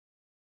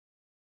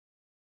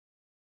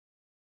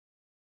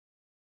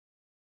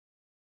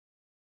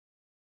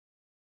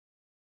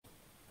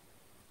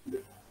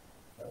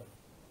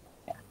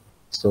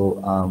So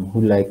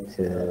who'd like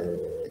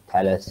to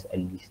tell us at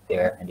least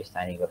their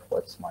understanding of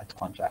what smart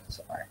contracts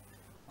are?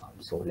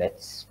 So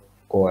let's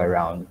go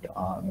around,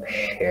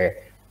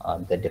 share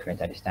the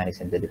different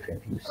understandings and the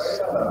different views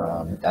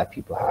that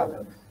people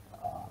have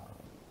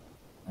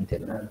until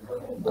now.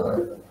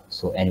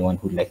 So anyone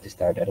who'd like to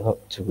start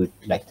would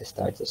like to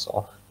start this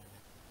off?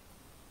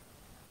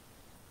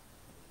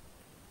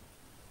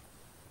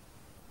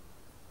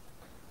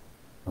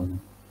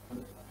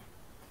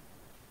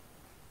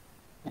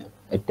 Yeah.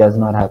 It does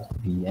not have to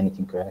be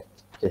anything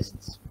correct,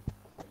 just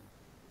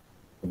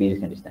a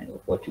basic understanding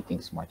of what you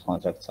think smart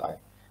contracts are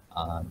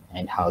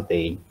and how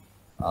they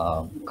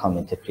come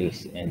into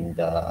place in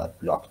the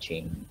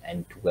blockchain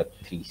and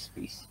Web3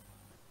 space.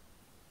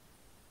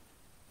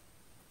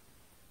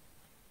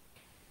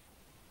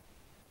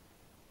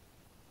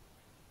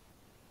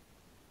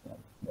 Yeah,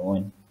 no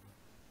one.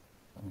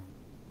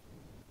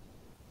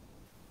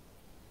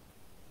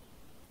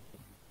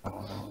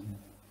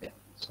 Yeah.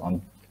 So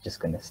I'm just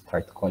gonna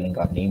start calling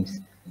out names.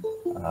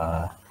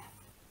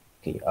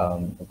 Okay,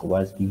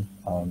 Gawazdi,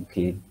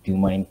 okay, do you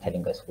mind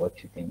telling us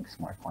what you think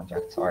smart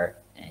contracts are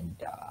and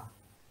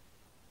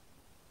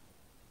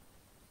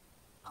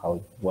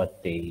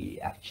what they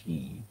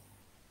actually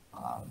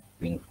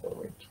bring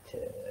forward to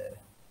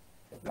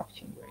the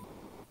blockchain world?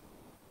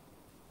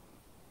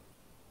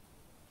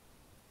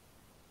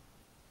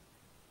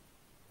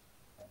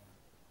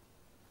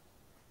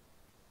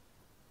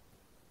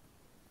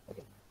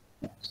 Okay,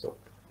 yeah, so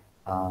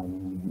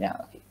yeah,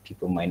 okay,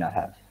 people might not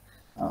have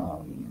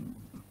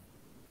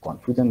gone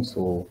through them,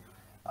 so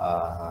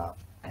I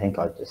think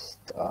I'll just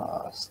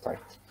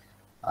start.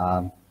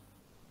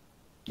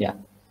 Yeah,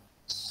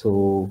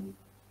 so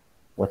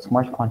what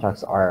smart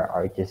contracts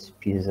are just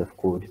pieces of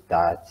code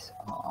that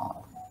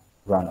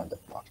run on the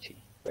blockchain,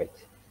 right?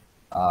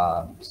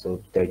 So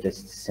they're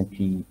just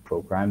simply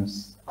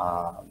programs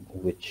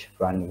which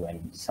run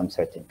when some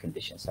certain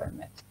conditions are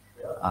met.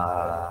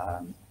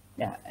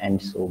 Yeah, and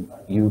so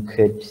you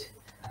could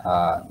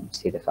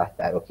say the fact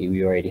that, okay,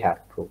 we already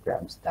have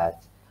programs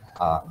that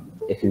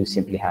if you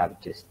simply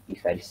have just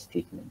if-else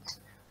statements,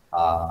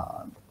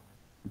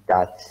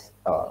 that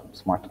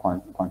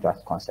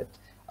contract concept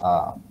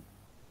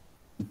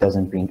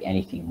doesn't bring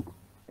anything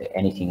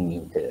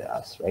new to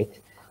us, right?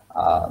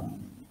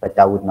 But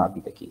that would not be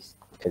the case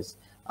because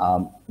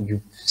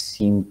you've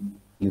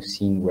seen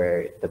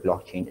where the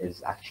blockchain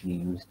is actually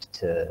used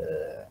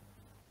to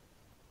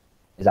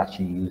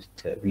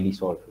really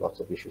solve lots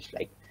of issues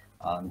like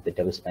the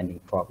double spending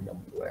problem,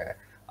 where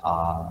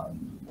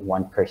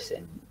one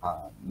person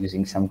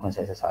using some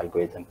consensus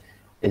algorithm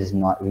is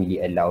not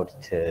really allowed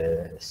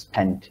to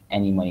spend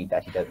any money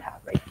that he doesn't have,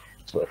 right?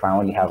 So if I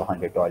only have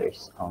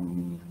 $100,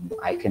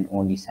 I can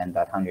only send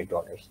that $100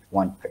 to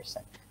one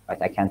person, but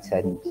I can't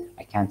send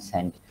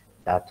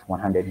that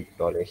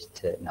 $100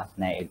 to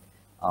Nathaniel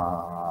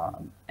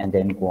and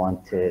then go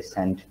on to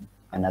send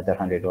another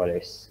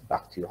 $100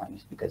 back to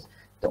Johannes because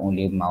the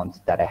only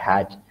amount that I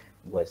had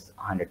was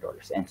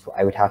 $100, and so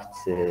I would have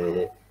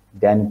to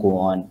then go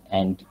on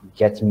and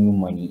get new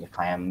money if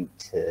I am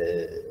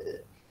to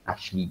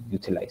actually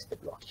utilize the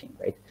blockchain,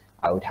 right?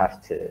 I would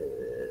have to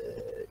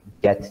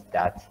get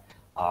that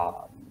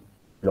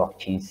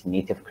blockchain's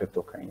native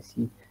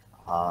cryptocurrency,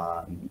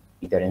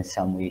 either in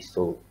some way.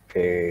 So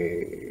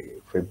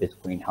for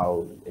Bitcoin,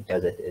 how it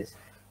does it is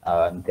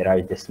there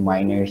are these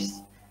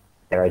miners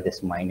that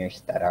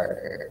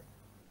are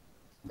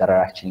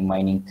actually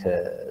mining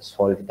to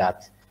solve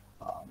that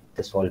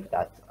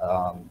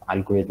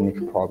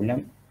algorithmic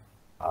problem.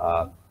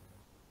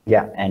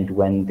 Yeah, and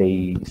when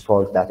they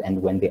solve that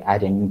and when they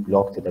add a new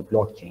block to the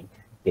blockchain,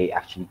 they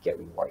actually get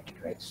rewarded,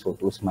 right? So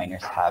those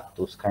miners have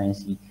those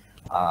currency.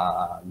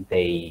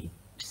 They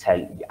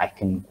sell. I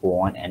can go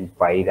on and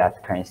buy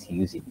that currency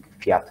using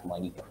fiat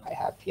money if I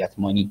have fiat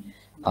money,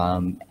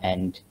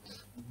 and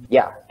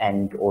yeah,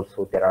 and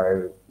also there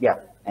are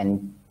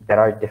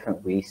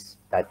different ways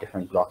that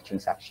different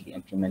blockchains actually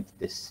implement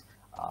this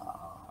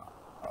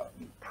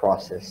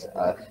process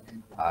of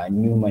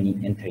new money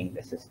entering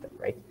the system,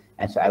 right?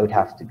 And so I would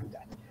have to do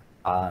that.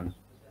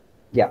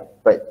 Yeah,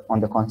 but on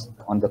the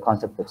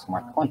concept of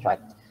smart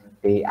contracts,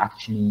 they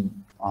actually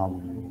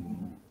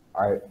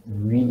are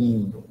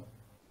really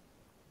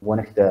one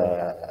of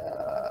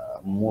the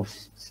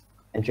most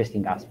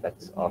interesting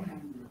aspects of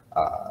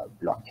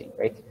blockchain,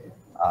 right?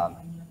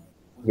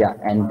 Yeah,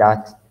 and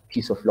that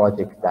piece of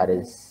logic that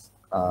is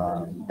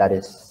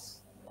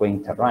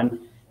going to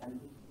run.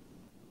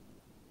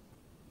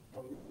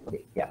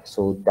 Okay, yeah,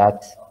 so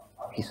that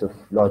piece of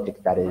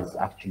logic that is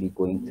actually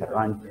going to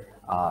run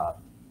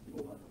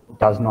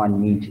does not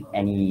need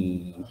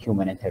any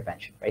human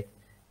intervention, right?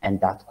 And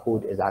that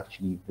code is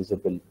actually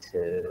visible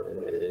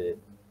to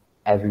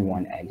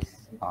everyone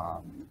else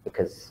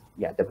because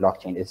yeah, the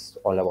blockchain is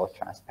all about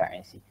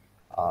transparency.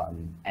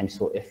 And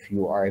so if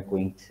you are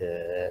going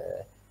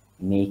to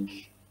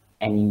make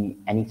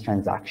any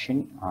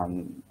transaction,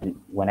 and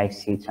when I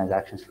say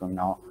transactions from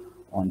now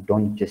on,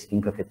 don't just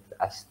think of it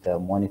as the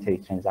monetary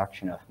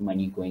transaction of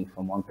money going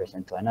from one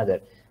person to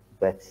another,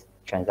 but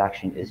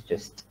transaction is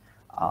just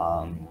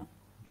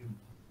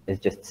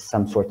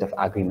some sort of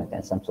agreement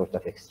and some sort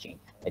of exchange.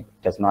 It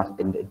does not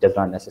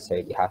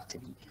necessarily have to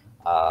be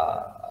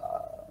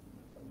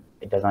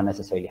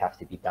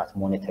that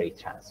monetary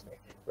transfer,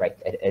 right?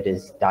 It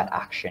is that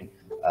action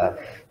of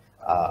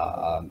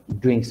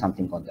doing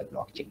something on the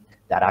blockchain.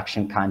 That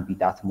action can't be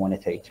that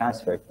monetary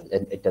transfer.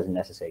 It doesn't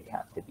necessarily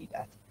have to be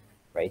that,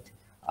 right?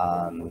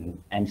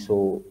 And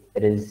so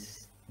it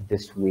is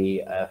this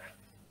way of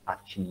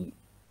actually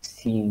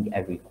seeing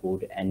every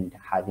code and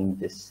having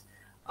this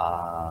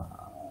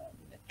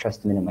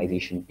trust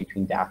minimization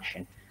between the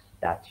action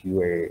that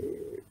you're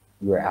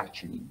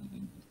actually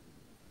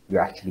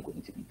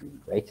going to be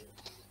doing, right?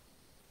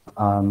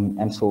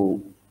 And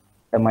so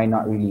it might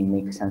not really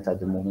make sense at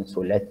the moment.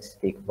 So let's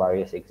take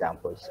various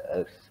examples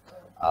of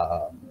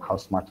how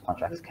smart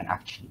contracts can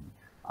actually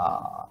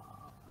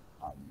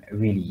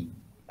really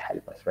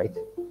help us, right?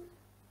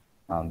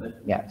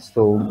 Yeah,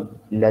 so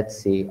let's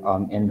say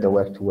in the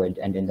Web2 world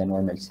and in the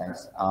normal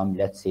sense,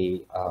 let's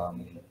say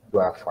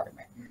you're a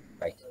farmer,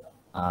 right?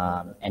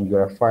 And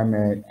you're a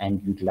farmer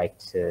and you'd like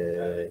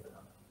to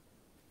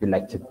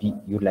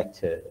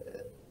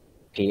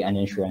pay an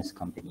insurance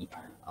company,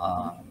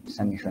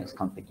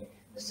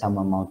 some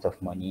amount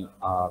of money,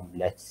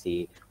 let's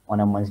say on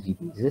a monthly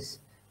basis.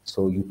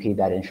 So you pay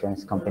that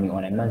insurance company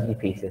on a monthly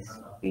basis,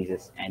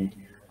 and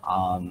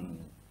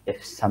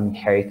if some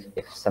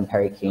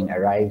hurricane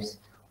arrives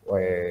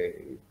or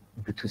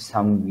due to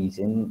some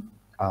reason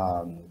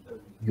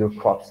your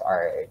crops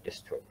are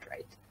destroyed,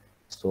 right?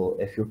 So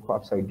if your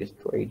crops are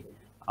destroyed,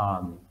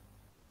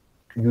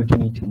 you do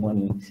need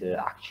money to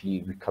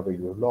actually recover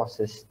your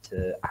losses,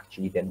 to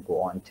actually then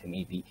go on to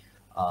maybe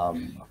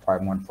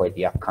farm on for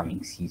the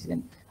upcoming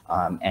season,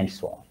 and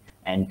so on.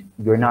 And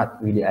you're not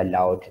really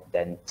allowed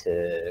then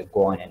to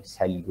go on and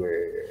sell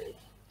your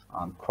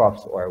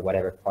crops or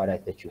whatever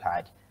product that you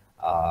had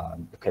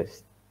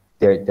because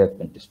they've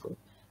been destroyed.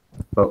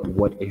 But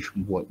what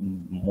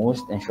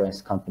most insurance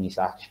companies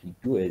actually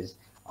do is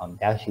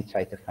they actually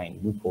try to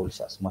find loopholes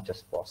as much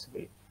as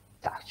possible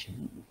to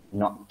actually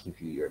not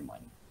give you your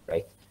money,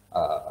 right?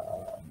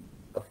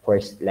 Of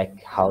course,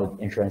 like how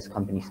insurance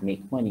companies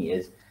make money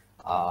is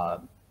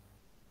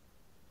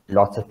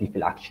lots of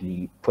people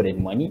actually put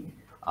in money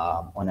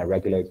on a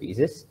regular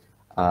basis,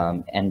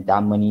 and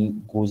that money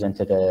goes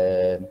into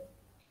the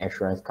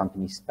insurance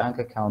company's bank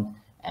account,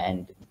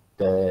 and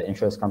the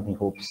insurance company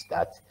hopes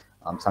that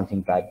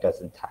something bad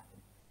doesn't happen,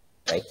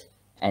 right?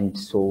 And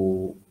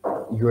so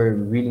you're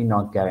really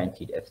not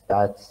guaranteed if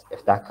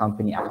that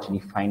company actually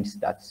finds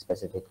that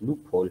specific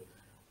loophole.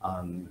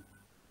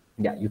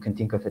 Yeah, you can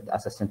think of it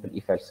as a simple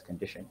if-else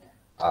condition.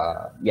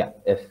 Yeah,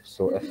 if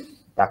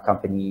that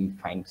company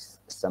finds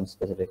some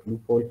specific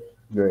loophole,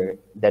 you're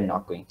then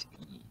not going to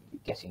be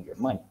getting your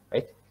money,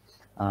 right?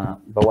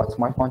 But what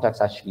smart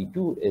contracts actually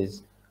do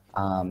is,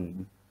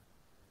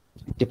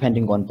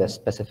 depending on the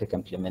specific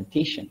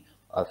implementation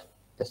of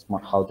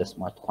how the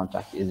smart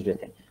contract is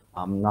written.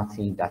 I'm not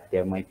saying that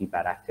there might be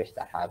bad actors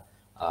that have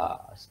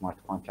smart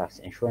contracts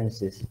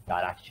insurances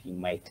that actually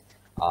might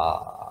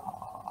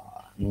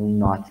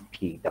not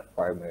pay the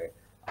farmer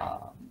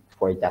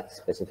for that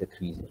specific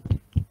reason.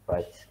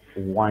 But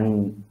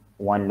one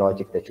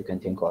logic that you can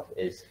think of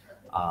is,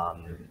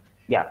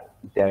 yeah,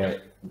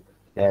 there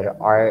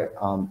are,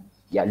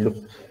 yeah, look,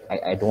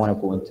 I don't want to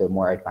go into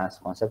more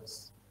advanced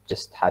concepts,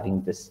 just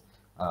having this,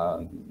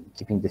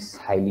 keeping this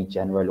highly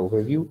general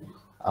overview.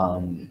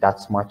 That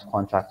smart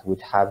contract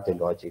would have the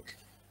logic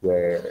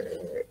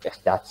where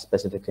if that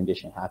specific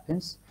condition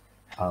happens,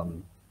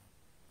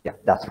 yeah,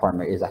 that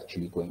farmer is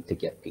actually going to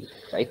get paid,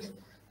 right?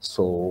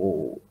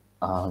 So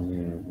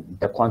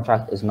the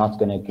contract is not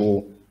going to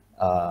go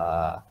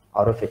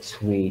out of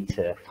its way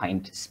to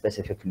find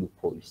specific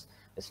loopholes.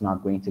 It's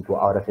not going to go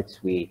out of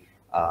its way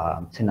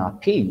to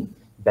not pay you.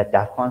 But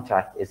that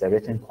contract is a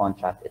written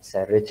contract. It's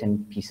a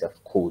written piece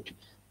of code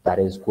that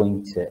is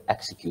going to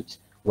execute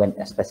when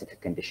a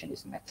specific condition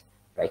is met,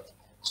 right?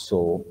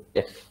 So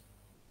if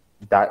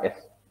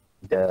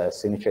the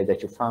signature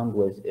that you found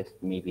was, if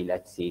maybe,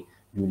 let's say,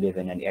 you live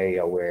in an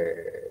area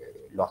where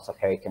lots of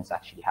hurricanes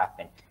actually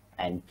happen,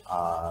 and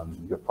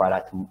your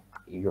product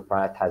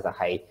has a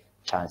high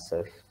chance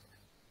of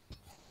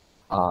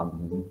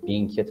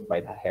being hit by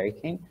the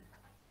hurricane,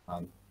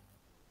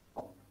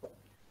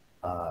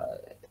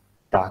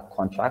 that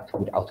contract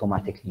would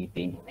automatically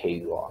pay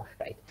you off,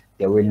 right?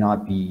 There will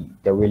not be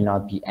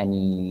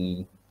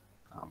any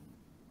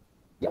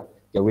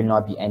there will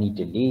not be any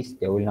delays.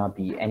 There will not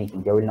be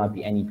anything. There will not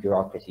be any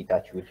bureaucracy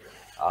that you would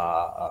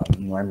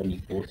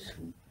normally go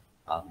through,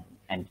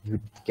 and you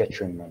get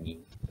your money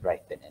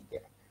right then and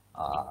there.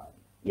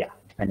 Yeah,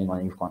 depending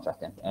on your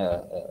contract and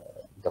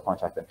the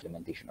contract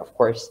implementation. Of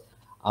course,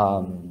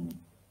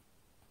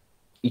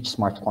 each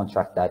smart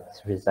contract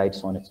that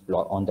resides on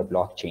the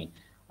blockchain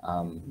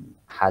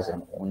has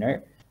an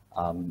owner.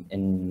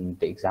 In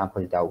the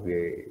example that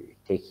we're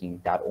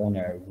taking, that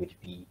owner would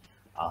be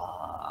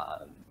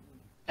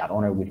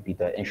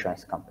the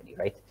insurance company,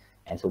 right?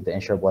 And so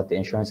what the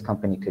insurance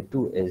company could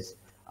do is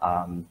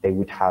they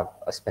would have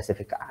a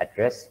specific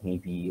address,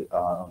 maybe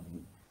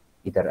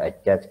either a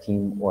dev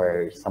team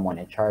or someone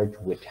in charge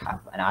would have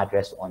an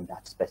address on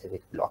that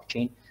specific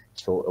blockchain.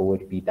 So it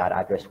would be, that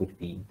address would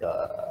be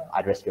the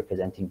address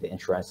representing the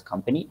insurance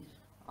company.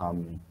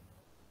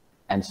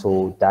 And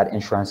so that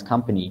insurance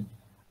company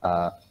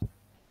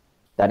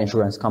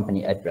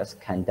address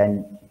can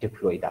then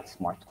deploy that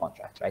smart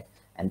contract, right?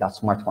 And that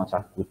smart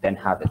contract would then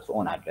have its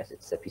own address.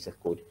 It's a piece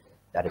of code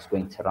that is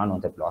going to run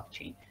on the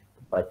blockchain,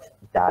 but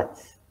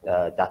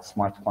that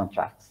smart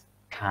contract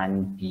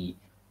can be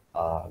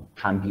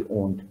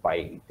owned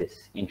by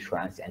this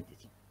insurance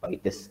entity, by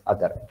this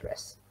other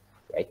address,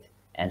 right?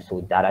 And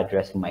so that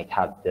address might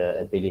have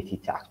the ability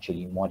to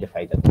actually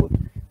modify the code.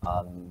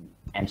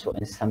 And so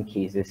in some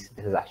cases,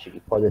 this is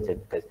actually positive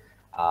because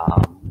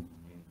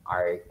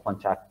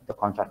the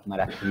contract might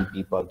actually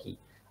be buggy,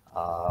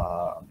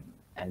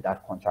 and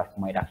that contract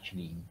might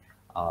actually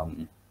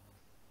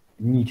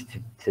need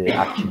to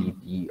actually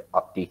be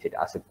updated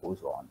as it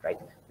goes on, right?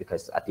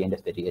 Because at the end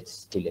of the day, it's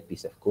still a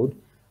piece of code.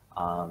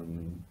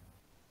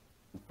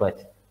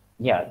 But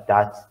yeah,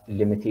 that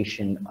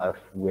limitation of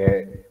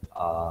where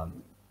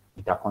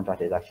that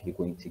contract is actually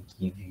going to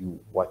give you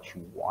what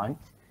you want,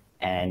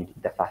 and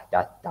the fact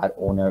that the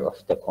owner of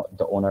the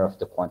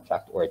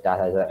contract or that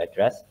other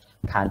address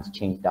can't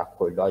change that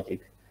core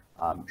logic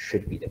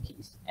should be the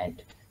case.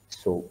 And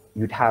so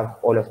you'd have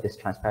all of this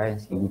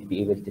transparency. You would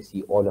be able to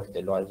see all of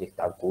the logic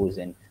that goes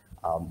in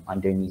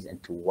underneath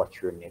into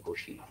what you're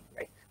negotiating,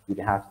 right? You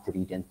don't have to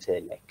read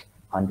into like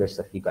hundreds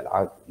of legal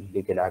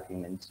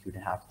arguments. You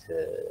don't have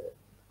to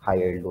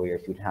hire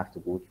lawyers. You don't have to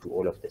go through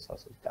all of this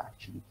hustle to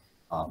actually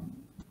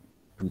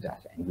do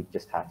that. And you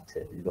just have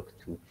to look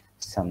to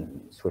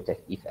some sort of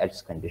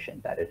if-else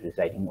condition that is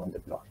residing on the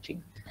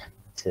blockchain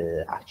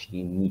to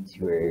actually meet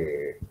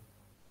your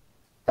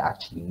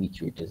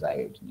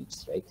desired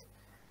needs, right?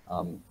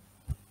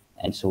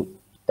 And so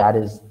that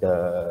is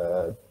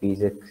the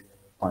basic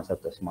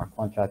concept of smart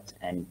contracts,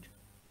 and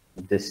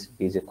this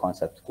basic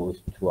concept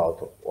goes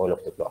throughout all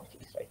of the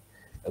blockchains, right?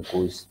 It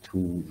goes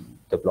to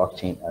the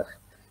blockchain of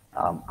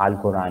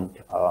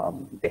Algorand.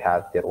 They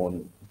have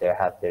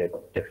their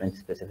different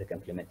specific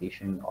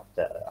implementation of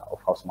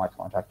how smart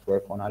contracts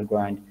work on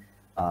Algorand,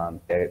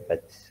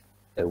 but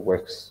it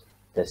works.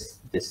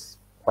 This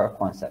core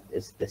concept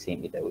is the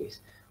same either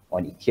ways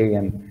on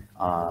Ethereum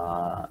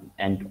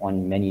and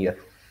on many of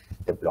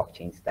the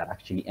blockchains that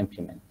actually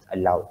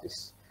allow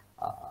this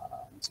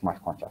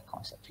smart contract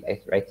concept,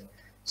 right?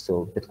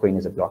 So Bitcoin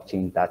is a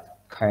blockchain that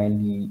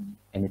currently,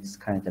 in its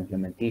current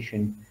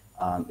implementation,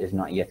 is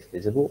not yet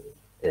visible.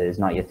 It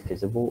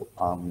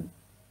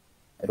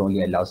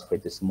only allows for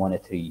this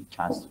monetary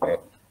transfer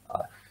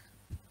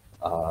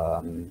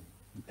of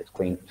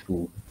Bitcoin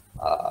through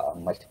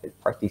multiple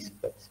parties,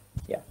 but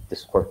yeah,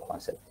 this core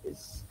concept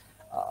is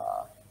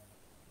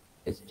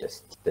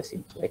just the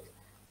same, right?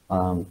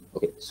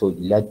 Okay, so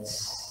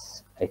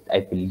I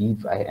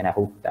believe, and I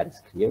hope that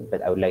is clear,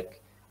 but I would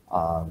like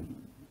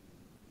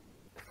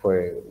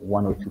for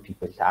one or two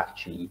people to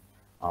actually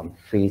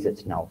phrase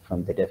it now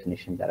from the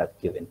definition that I've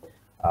given,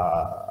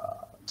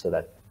 so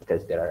that,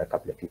 because there are a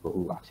couple of people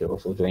who actually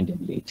also joined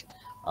in late,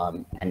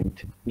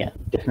 and yeah,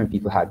 different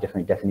people have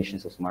different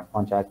definitions of smart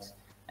contracts,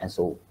 and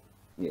so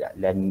yeah,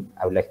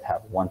 I would like to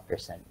have one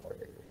person or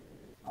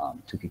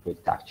two people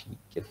to actually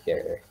give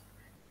their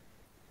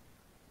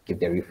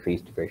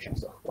rephrased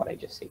versions of what I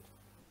just said.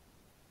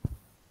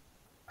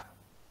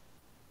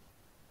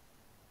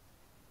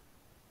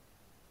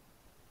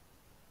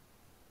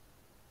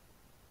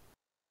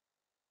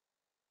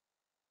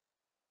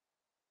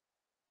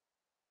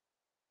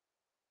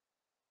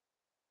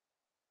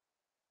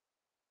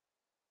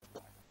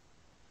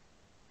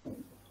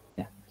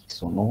 Yeah,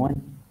 so no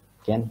one?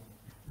 Ken,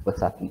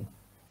 what's happening?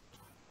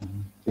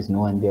 Is no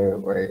one there,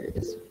 or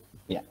is,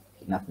 yeah,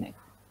 nothing?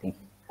 Thank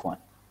you. Go on.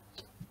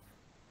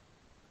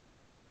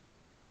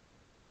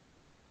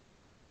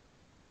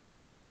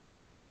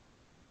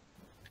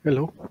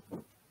 Hello.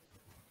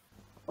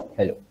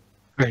 Hello.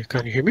 Hi,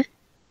 can you hear me?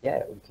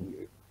 Yeah, we can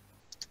hear you.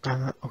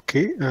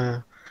 Okay.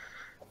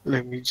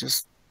 Let me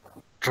just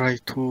try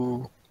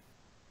to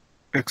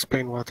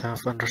explain what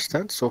I've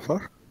understand so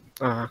far.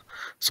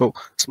 So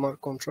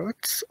smart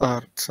contracts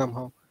are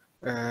somehow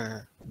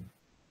a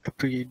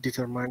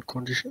predetermined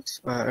conditions.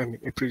 I mean,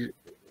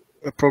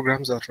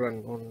 programs that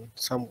run on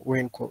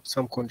when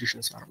some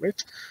conditions are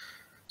met.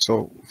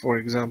 So, for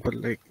example,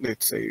 like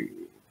let's say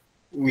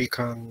we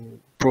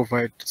can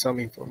provide some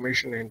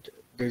information, and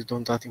based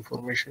on that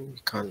information, we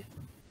can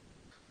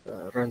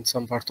run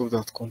some part of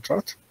that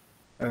contract.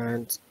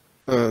 And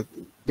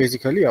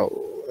basically,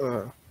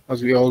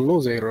 as we all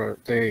know,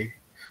 they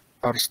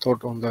are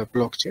stored on the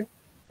blockchain,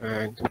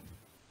 and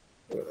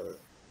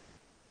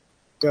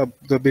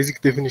the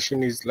basic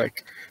definition is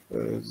like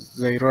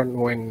they run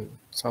when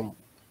some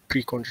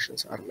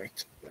preconditions are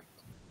met.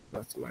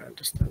 That's my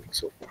understanding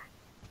so far.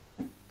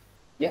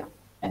 Yeah,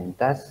 and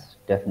that's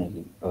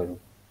definitely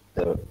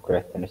the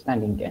correct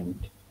understanding,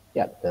 and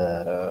yeah,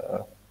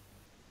 the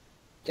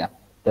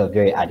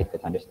very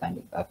adequate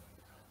understanding of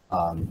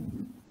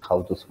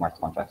how those smart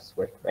contracts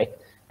work, right?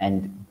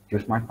 And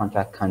your smart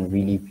contract can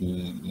really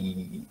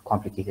be a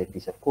complicated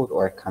piece of code,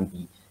 or it can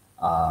be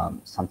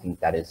something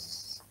that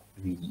is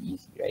really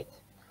easy, right?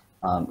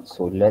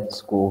 So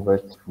let's go over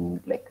to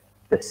like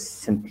the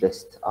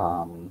simplest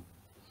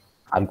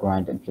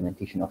Algorand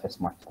implementation of a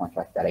smart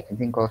contract that I can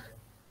think of,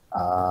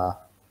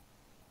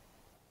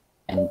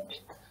 and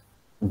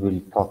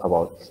we'll talk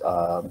about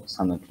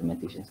some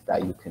implementations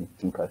that you can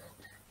think of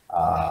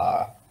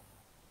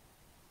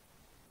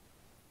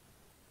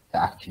to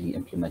actually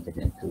implement it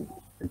into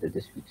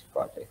this week's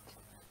project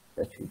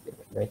that we did,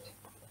 right?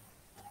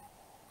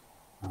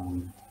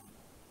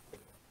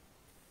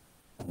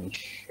 Let me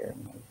share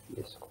my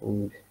VS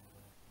Code.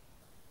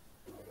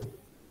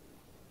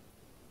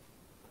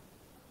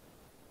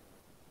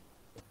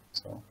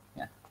 So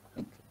yeah, I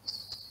think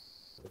it's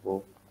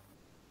visible.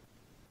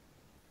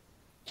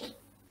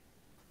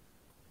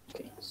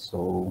 Okay,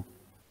 so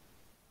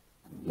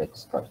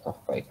let's start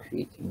off by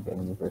creating the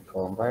new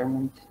virtual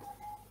environment.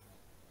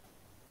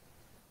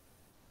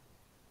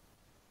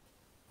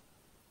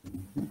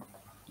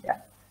 Yeah.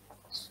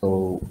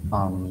 So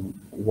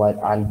what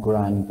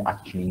Algorand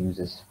actually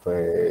uses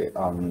for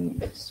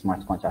its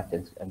smart contract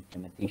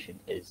implementation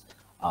is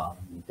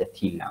the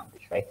T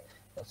language, right?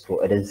 So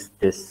it is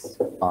this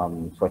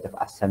sort of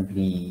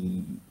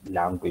assembly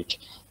language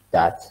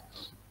that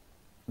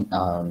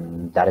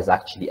that is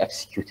actually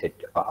executed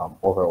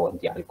over on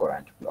the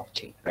Algorand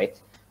blockchain, right?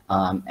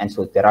 And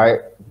so there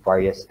are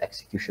various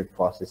execution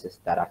processes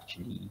that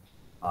actually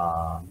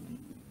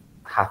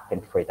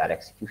happen for that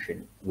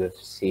execution. We've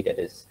said that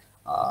is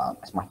a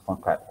smart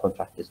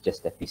contract is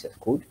just a piece of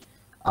code,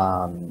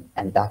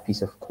 and that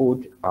piece of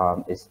code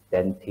is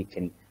then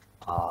taken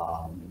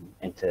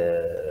into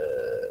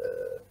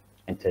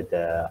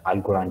the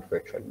Algorand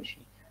virtual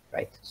machine,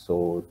 right?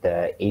 So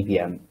the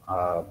AVM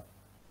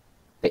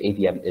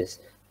is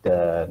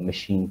the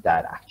machine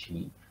that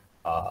actually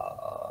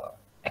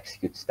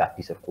executes that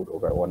piece of code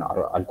over on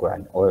our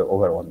Algorand or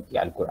over on the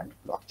Algorand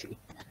blockchain.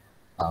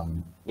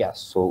 Yeah,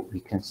 so we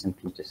can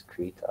simply just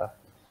create a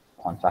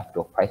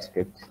contract.py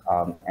script.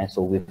 And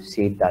so we've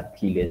said that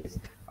Teal is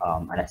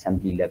an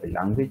assembly level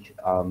language.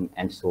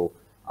 And so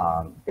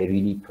they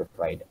really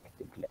provide, I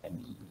think, let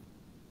me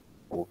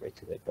go over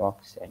to the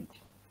docs and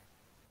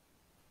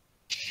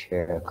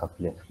share a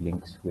couple of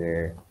links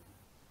where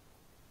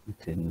you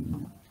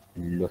can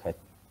look at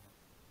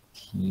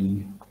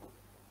Teal.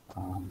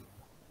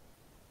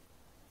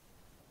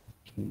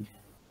 Okay.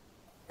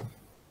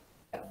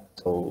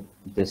 So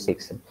this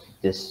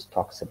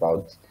talks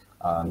about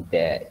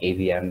the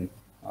AVM.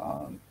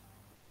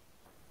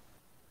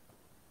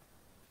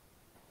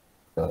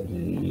 The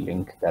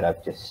link that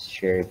I've just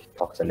shared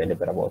talks a little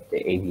bit about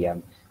the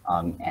AVM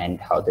and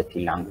how the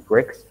T language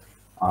works.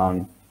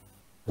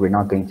 We're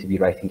not going to be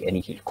writing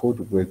any code.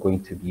 We're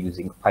going to be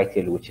using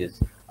PyTeal, which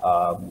is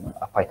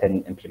a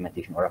Python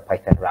implementation or a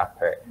Python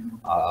wrapper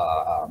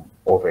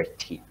over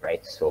T,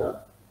 right? So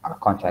our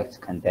contracts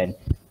can then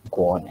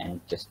go on and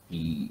just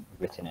be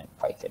written in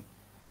Python.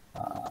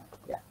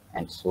 Yeah,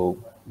 and so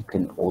you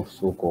can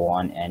also go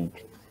on and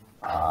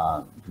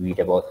read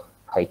about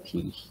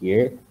PyTeal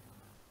here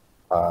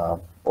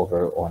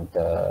over on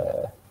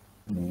the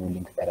new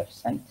link that I've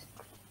sent.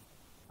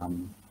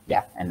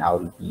 Yeah, and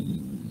I'll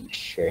be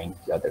sharing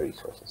the other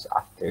resources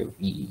after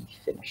we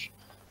finish,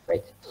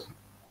 right?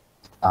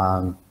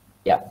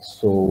 Yeah,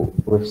 so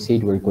we've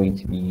said we're going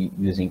to be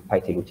using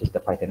PyTeal, which is the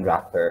Python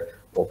wrapper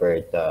over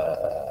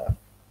the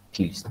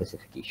Teal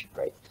specification,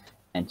 right?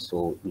 And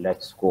so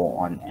let's go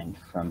on and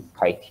from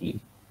PyTeal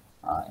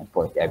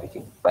import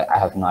everything, but I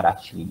have not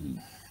actually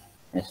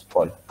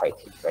installed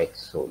PyTeal, right?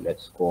 So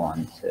let's go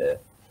on to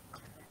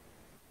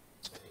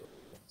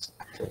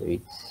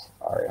activate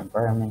our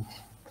environment.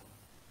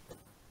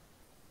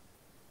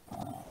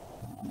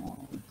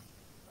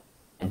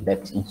 And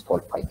let's install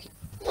PyTeal.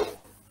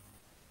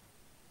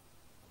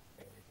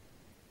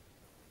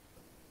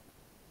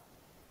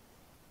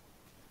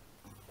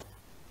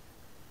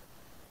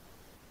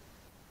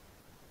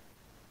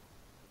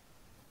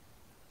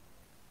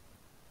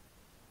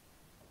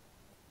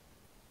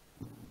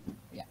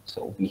 Yeah,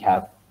 so we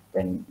have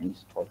then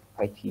installed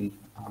PyTeal.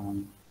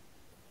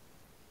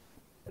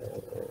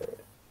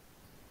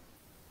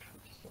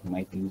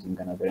 Might be using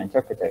another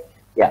interpreter.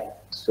 Yeah,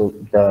 so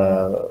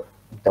the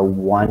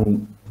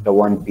one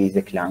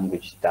basic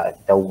language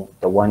that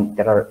the one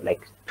there are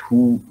like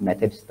two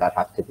methods that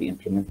have to be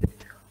implemented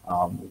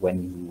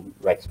when you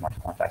write smart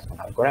contracts on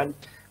Algorand.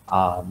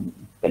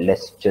 But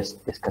let's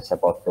just discuss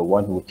about the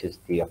one which is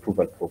the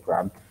approval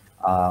program,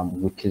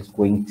 which is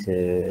going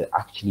to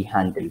actually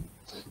handle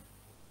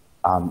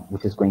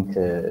which is going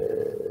to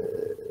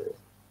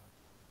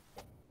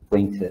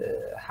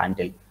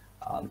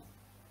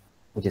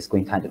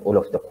handle all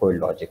of the core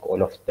logic,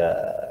 all of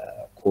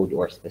the code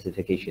or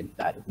specification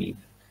that we've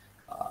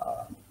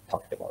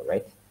talked about,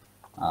 right?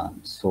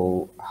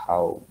 So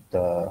how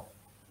the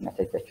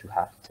method that you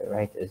have to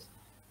write is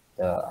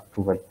the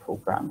approval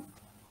program.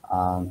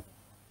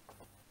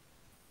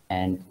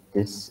 And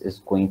this is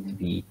going to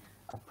be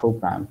a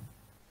program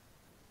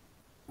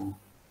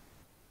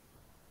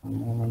One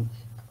moment.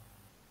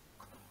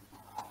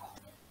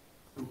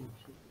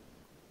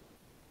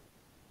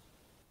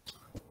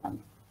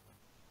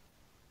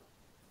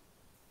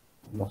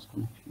 Lost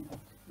connection.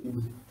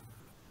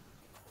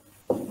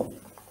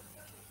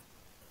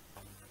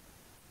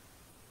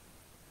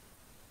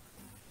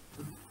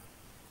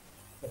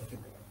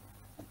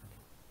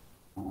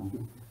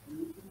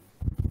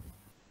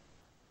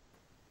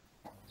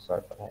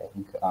 Sorry for that. I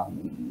think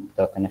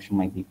the connection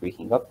might be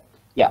breaking up.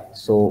 Yeah,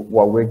 so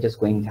what we're just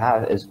going to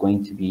have is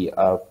going to be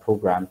a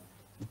program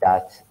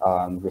that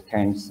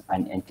returns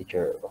an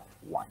integer of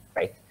 1,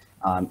 right?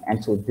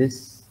 And so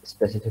this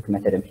specific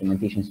method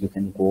implementations, you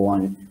can go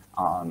on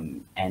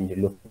and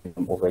look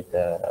them over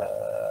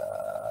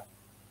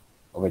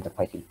the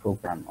Python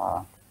program.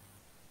 I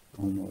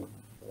don't know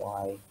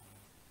why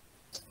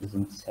this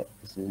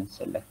isn't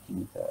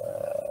selecting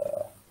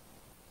the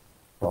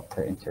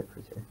proper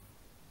interpreter.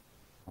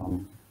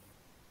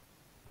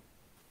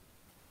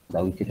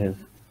 That we could have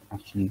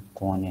actually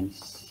gone and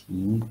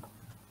seen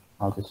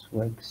how this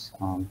works.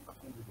 Okay,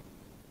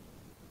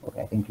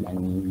 I think let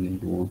me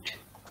reload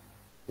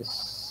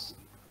this.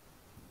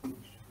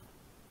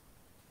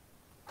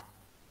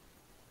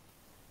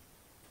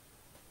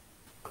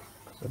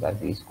 So that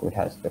VS Code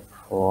has the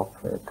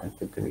proper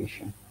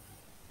configuration.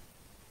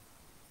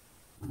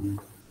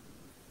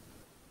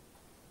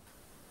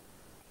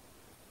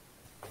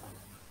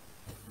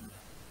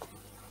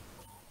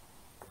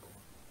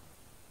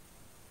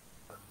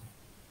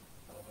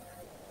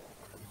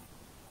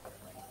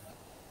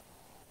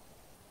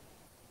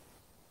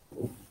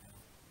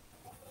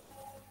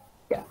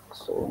 Yeah,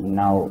 so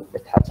now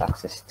it has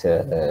access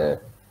to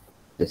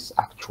this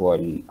actual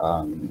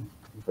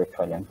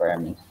virtual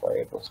environment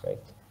variables,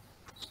 right?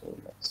 So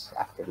let's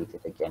activate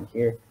it again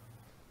here.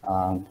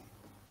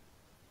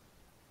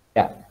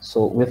 Yeah,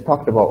 so we've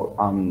talked about,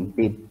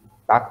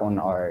 back on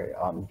our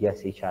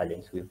DSA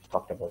challenge, we've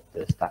talked about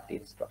the stack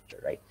data structure,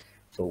 right?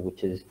 So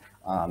which is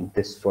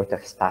this sort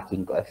of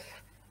stacking of,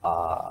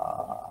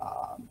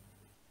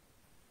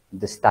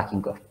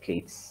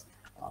 plates.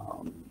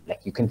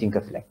 Like you can think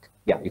of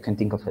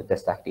the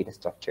stack data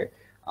structure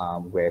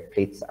where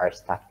plates are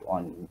stacked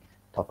on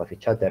top of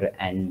each other,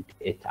 and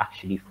it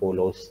actually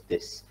follows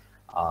this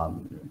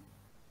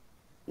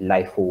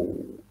LIFO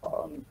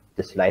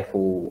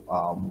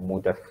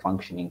mode of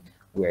functioning,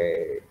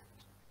 where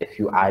if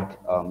you add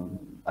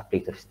a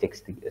plate of sticks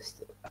to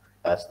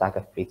a stack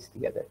of plates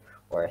together,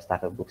 or a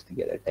stack of books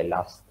together, the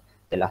last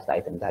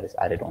item that is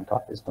added on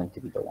top is going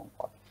to be the one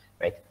part,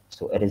 right?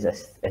 So it is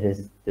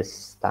this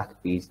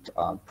stack-based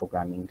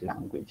programming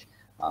language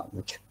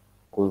which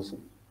goes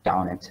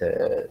down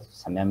into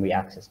some memory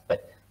access,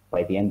 but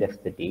by the end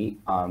of the day,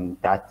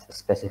 that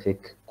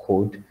specific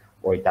code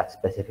or that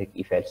specific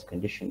if-else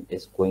condition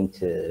is going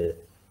to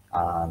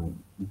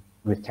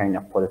return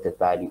a positive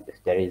value if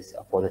there is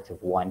a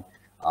positive 1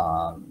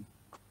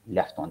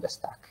 left on the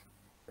stack,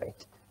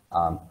 right?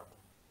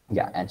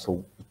 Yeah, and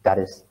so that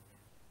is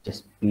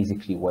just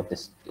basically what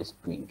this is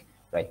doing,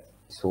 right?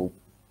 So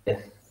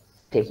if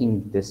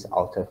taking this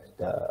out of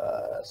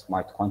the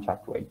smart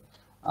contract world,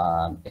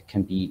 it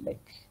can be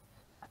like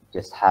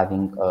just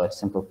having a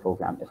simple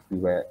program. If we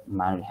were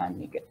manually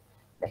handling it,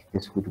 like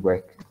this would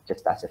work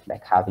just as if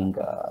like having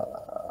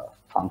a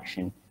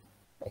function,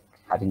 like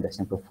having a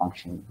simple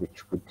function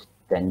which would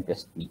then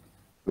just be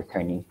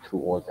returning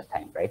true all the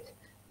time, right?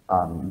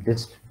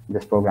 This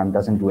program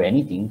doesn't do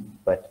anything,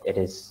 but it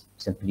is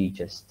simply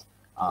just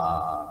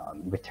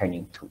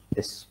returning true.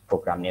 This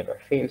program never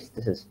fails.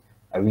 This is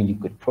a really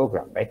good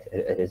program, right?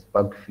 It is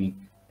bug-free.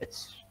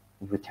 It's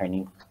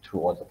returning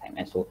true all the time,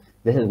 and so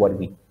this is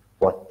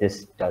what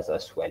this does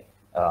as well.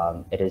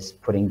 It is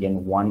putting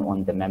in 1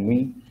 on the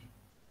memory,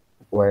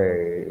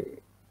 where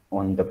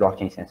on the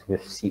blockchain sense,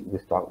 we've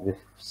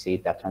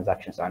said that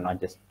transactions are not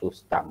just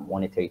that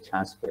monetary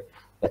transfer,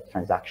 but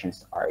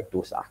transactions are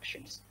those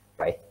actions,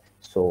 right?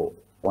 So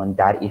on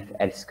that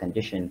if-else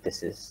condition,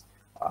 this is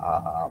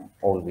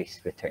always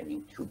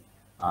returning true.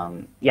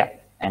 Yeah,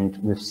 and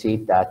we've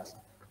said that.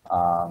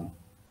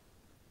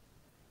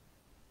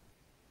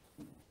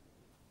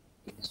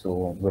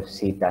 So we've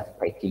said that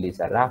Python is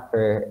a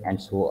wrapper,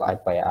 and so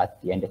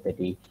at the end of the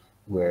day,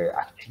 we're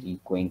actually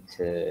going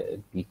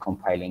to be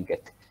compiling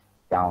it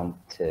down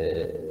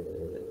to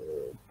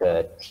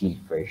the Teal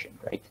version,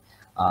 right?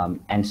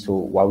 And so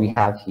what we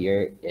have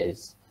here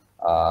is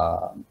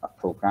a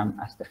program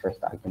as the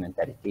first argument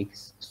that it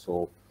takes.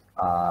 So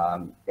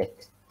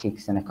it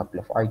takes in a couple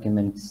of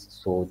arguments.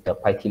 So the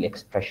Python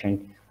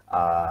expression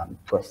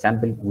to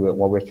assemble,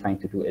 what we're trying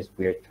to do is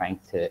we're trying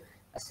to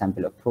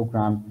assemble a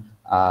program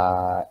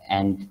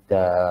and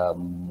the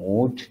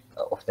mode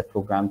of the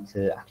program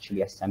to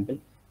actually assemble.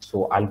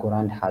 So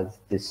Algorand has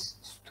this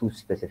 2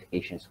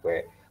 specifications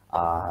where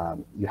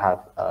you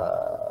have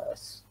a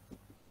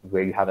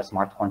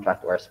smart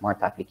contract or a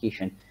smart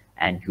application,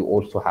 and you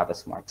also have a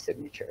smart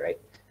signature, right?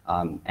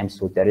 And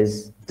so there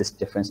is this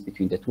difference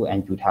between the 2,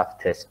 and you'd have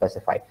to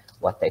specify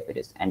what type it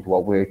is. And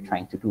what we're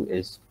trying to do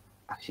is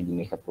actually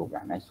make a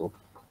program. And so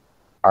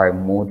our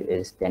mode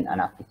is then an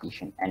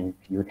application, and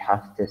you'd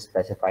have to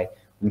specify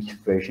which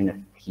version of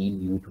Teal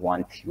you'd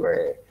want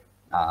your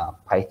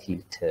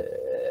PyTeal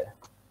to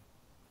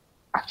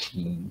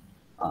actually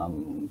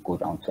go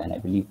down to. And I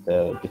believe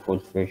the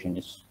default version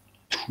is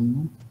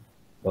 2,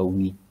 but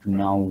we do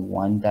now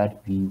want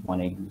that. We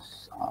want to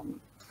use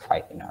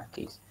 5 in our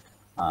case.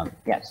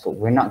 Yeah, so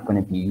we're not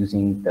going to be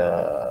using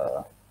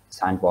the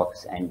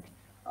sandbox and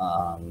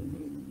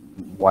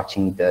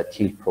watching the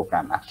Teal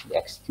program actually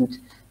execute,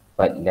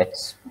 but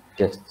let's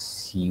just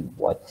see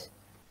what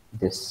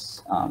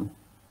this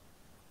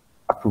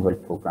approval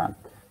program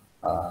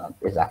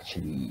is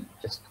actually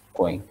just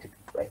going to do,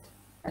 right?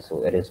 And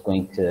so it is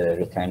going to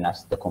return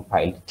us the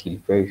compiled Teal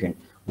version,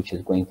 which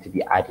is going to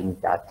be adding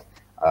that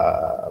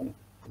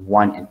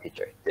one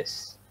integer,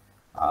 this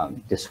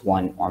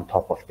one on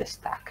top of the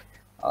stack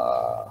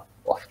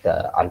of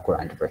the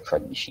Algorand virtual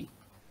machine,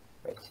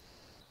 right?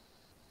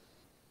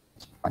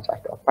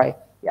 Contract.py,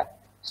 yeah.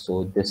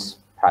 So this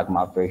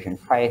Pragma version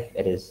 5,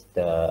 it is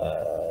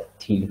the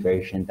Teal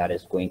version that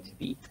is going to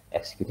be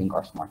executing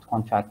our smart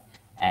contract,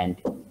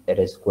 and it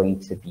is going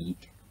to be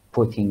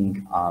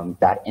putting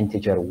that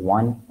integer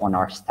 1 on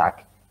our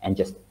stack and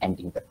just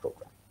ending the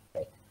program,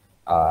 right?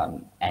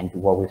 And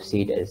what we've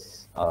said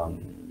is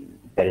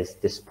there is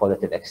this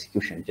positive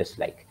execution, just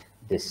like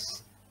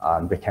this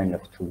return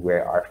of to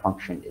where our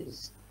function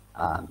is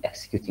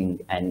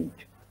executing and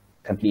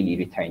completely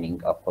returning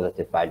a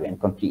positive value and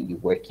completely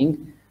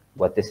working.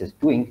 What this is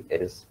doing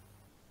is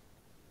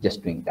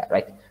just doing that,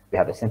 right? We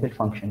have a simple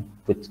function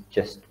which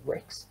just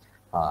works.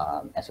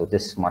 And so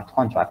this smart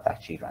contract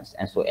actually runs.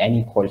 And so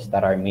any calls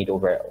that are made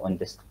over on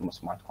this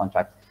smart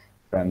contract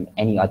from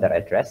any other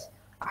address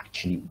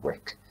actually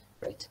work,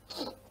 right?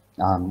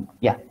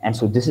 Yeah, and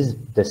so this is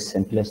the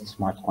simplest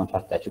smart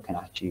contract that you can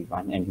actually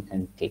run, and you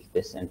can take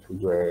this into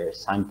your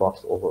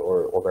sandbox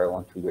over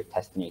onto your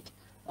testnet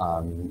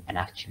and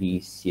actually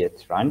see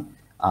it run.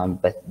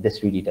 But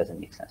this really doesn't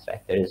make sense,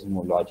 right? There is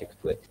no logic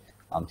to it.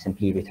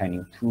 Simply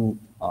returning 2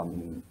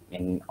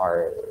 in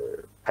our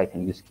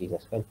Python use case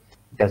as well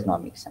does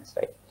not make sense,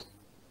 right?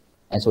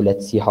 And so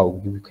let's see how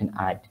you can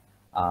add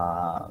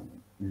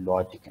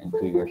logic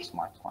into your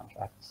smart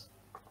contracts.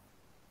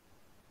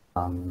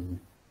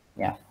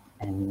 Yeah,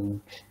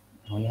 and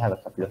I only have a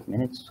couple of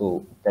minutes,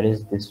 so there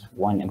is this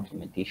one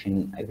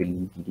implementation I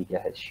believe Didier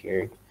has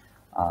shared.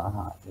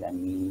 Let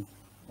me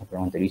over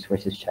on the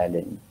resources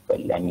challenge, but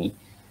let me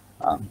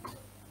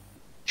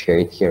share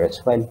it here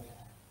as well.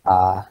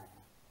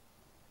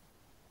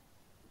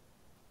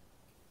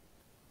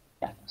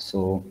 Yeah,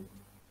 so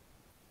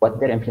what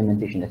their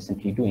implementation is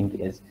simply doing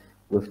is,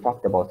 we've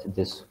talked about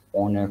this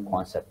owner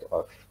concept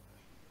of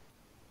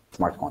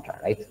smart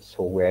contract, right?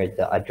 So where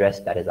the address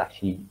that is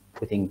actually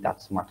putting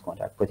that smart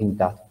contract, putting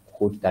that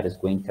code that is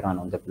going to run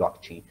on the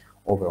blockchain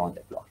over on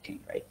the blockchain,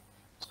 right?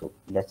 So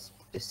let's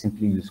just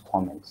simply use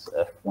comments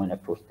of one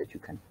approach that you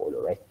can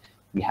follow, right?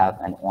 We have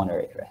an owner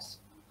address,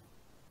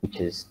 which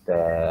is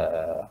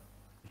the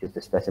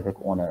specific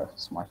owner of the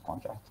smart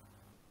contract.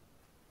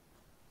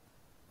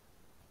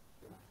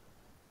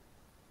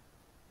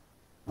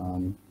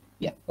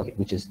 Yeah, okay,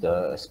 which is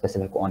the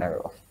specific owner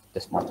of the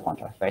smart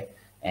contract, right?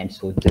 And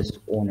so this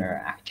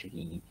owner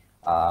actually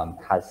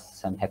has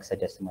some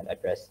hexadecimal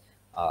address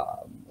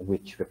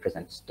which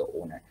represents the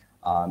owner.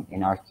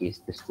 In our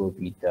case, this will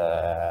be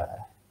the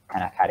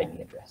Khan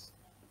Academy address,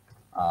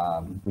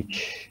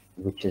 which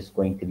is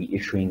going to be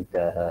issuing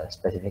the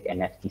specific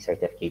NFT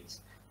certificates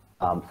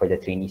for the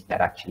trainees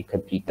that actually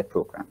complete the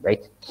program,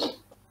 right?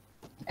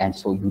 And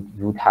so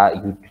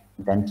you'd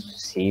then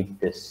save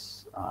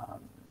this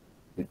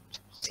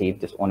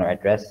owner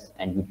address,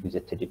 and you'd use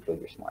it to deploy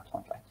your smart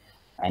contract.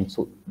 And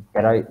so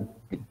there are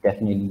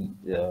definitely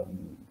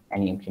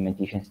any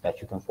implementations that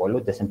you can follow.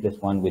 The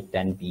simplest one would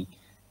then be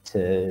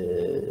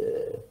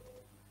to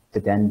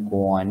then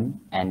go on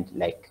and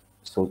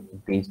so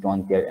based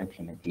on their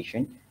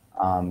implementation,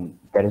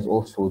 there is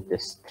also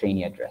this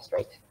trainee address,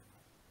 right?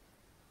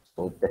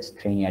 So this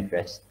trainee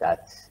address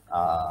that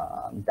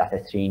that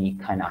a trainee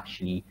can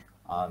actually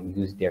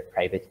use their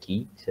private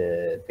key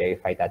to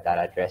verify that that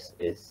address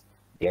is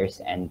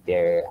theirs, and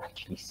they're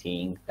actually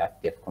saying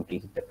that they've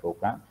completed the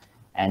program.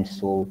 And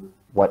so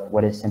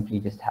what is simply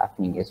just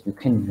happening is you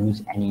can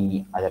use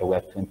any other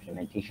Web2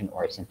 implementation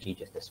or simply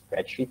just a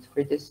spreadsheet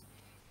for this,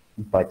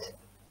 but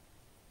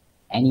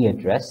any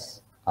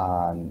address,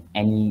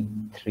 any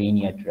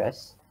trainee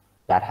address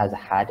that has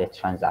had a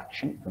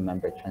transaction,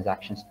 remember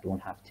transactions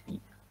don't have to be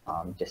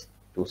just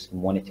those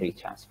monetary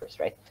transfers,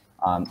 right?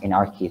 In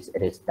our case,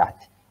 it is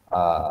that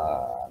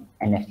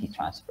NFT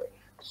transfer.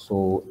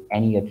 So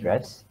any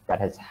address that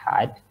has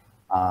had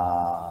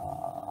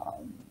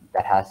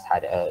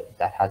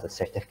a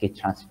certificate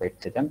transferred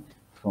to them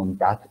from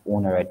that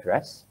owner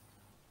address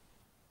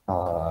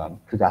to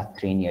that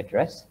trainee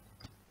address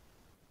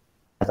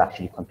has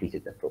actually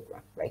completed the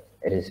program, right?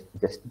 It is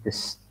just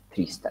this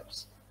 3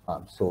 steps.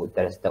 So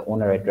there's the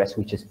owner address,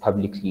 which is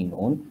publicly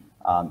known.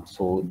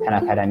 So Khan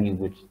Academy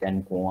would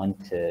then go on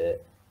to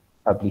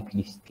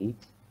publicly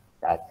state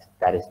that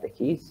that is the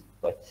case.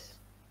 But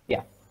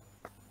yeah,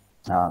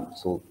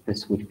 So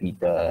this would be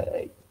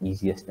the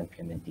easiest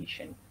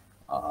implementation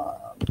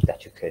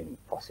that you can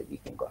possibly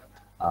think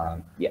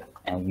of. Yeah,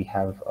 and we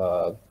have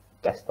a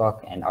guest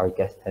talk, and our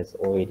guest has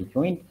already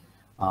joined.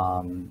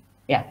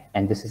 Yeah,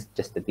 and this is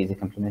just the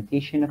basic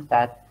implementation of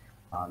that.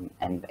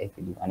 And I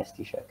believe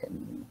Anastasia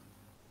can